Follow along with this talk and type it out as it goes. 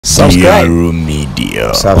Subscribe.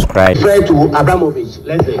 Media. Subscribe. Refer to Abramovich,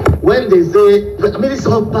 let's say. When they say, I mean, it's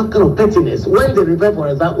all kind of pettiness. When they refer, for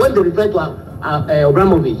example, when they refer to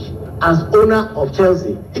Abramovich as owner of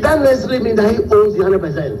Chelsea, it doesn't necessarily mean that he owns the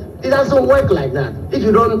 100%. It doesn't work like that. If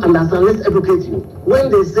you don't understand, let's educate you. When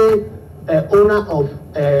they say owner of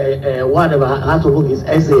whatever, how to book is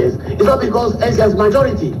SAS, it's not because SAS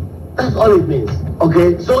majority. That's all it means.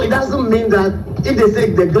 Okay? So it doesn't mean that if they say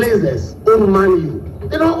the Glazers own Man U,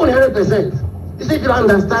 they don't own 100%. You see, if you don't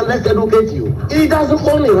understand, let's educate you. He doesn't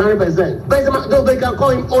own it 100%. But they can call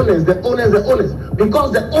him owners, the owners.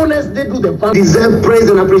 Because the owners, they do the part. Deserve praise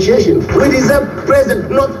and appreciation. We deserve praise and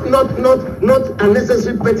not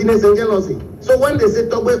unnecessary pettiness and jealousy. So when they say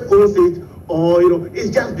Togbe owns it, or it's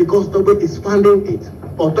just because Togbe is funding it,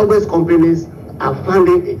 or Togbe's companies are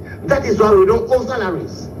funding it. That is why we don't owe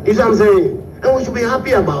salaries. You see what I'm saying? And we should be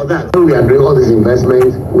happy about that. When we are doing all these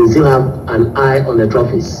investments, we still have an eye on the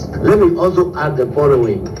trophies. Let me also add the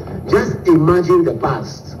following. Just imagine the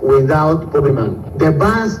past without Kobe. The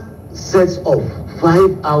bus sets off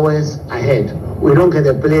 5 hours ahead. We don't get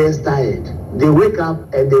the players tired. They wake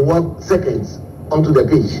up and they walk seconds onto the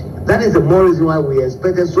pitch. That is the more reason why we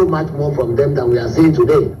expected so much more from them than we are seeing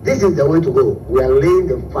today. This is the way to go. We are laying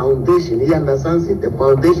the foundation. He understands it, the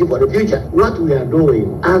foundation for the future. What we are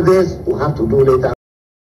doing, others will have to do later.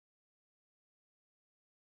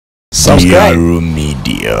 Subscribe.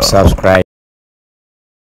 Media. Subscribe.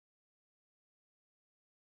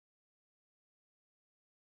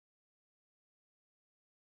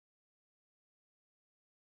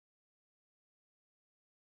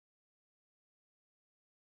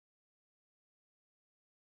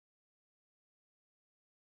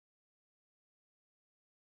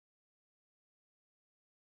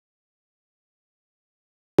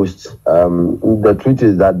 The truth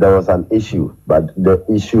is that there was an issue, but the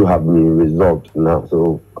issue have been resolved now.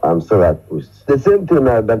 So I'm still at post. The same thing,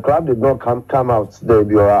 the club did not come out.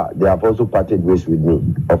 They have also parted ways with me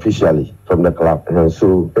officially from the club.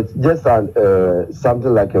 So it's just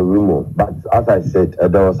something like a rumor. But as I said,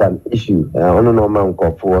 there was an issue. I don't know man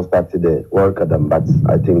started the work at them, but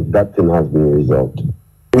I think that thing has been resolved.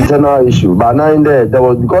 Internal issue, but now in there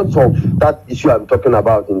was because of that issue I'm talking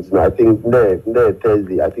about. I think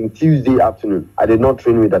Thursday, I think Tuesday afternoon, I did not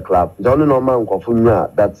train with the club. The only normal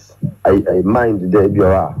that's I mind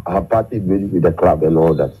the I have partied with the club and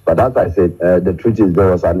all that. But as I said, the truth is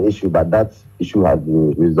there was an issue, but that issue has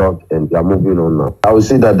been resolved and we are moving on now. I will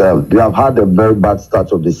say that we have had a very bad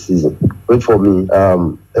start of the season, which for me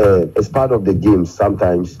is part of the game.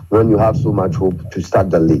 Sometimes when you have so much hope to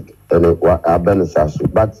start the league. But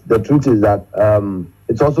the truth is that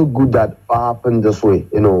it's also good that it happened this way.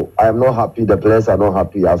 I am not happy, the players are not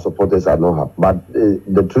happy, our supporters are not happy. But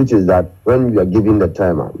the truth is that when we are given the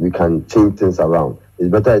time, we can change things around. It's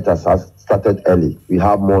better it has started early. We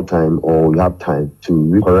have more time, or we have time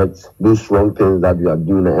to correct those wrong things that we are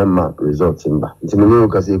doing the Emma results in.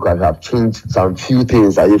 Because you have changed some few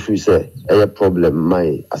things, if you say a problem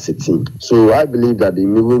as a team. So I believe that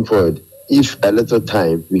in moving forward, if a little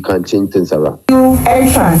time, we can change things around. New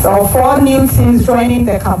entrants or 4 new teams joining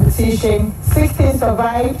the competition. 16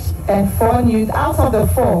 survived and 4 new. Out of the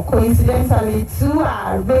 4, coincidentally, 2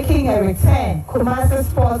 are making a return. Kumasi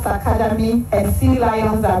Sports Academy and Sea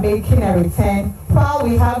Lions are making a return. While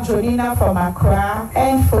we have Jonina from Accra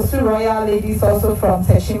and Fosu Royal Ladies also from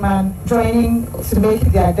Teshiman joining to make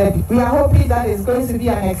their debut. We are hoping that it's going to be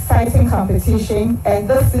an exciting competition, and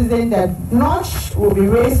this season the notch will be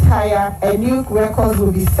raised higher and new records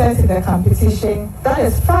will be set in the competition. That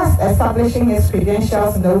is fast establishing its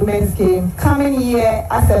credentials in the women's game. Coming year,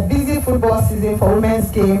 as a busy football season for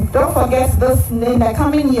women's game, don't forget this in the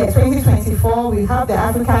coming year, 2024, we have the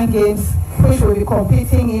African Games, which will be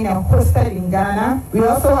competing in and hosted in Ghana. We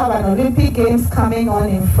also have an Olympic Games coming on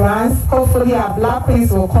in France. Hopefully our Black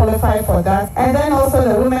Queens will qualify for that. And then also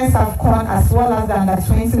the Women's AFCON as well as the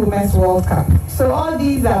Under-20 Women's World Cup. So all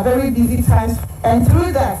these are very busy times. And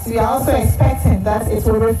through that, we are also expecting that it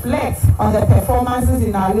will reflect on the performances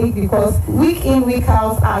in our league, because week in, week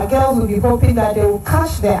out, our girls will be hoping that they will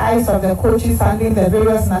catch the eyes of the coaches handling the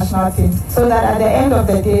various national teams, so that at the end of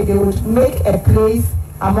the day, they would make a place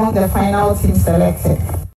among the final team selected.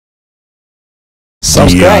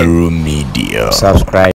 Subscribe. Media. Subscribe.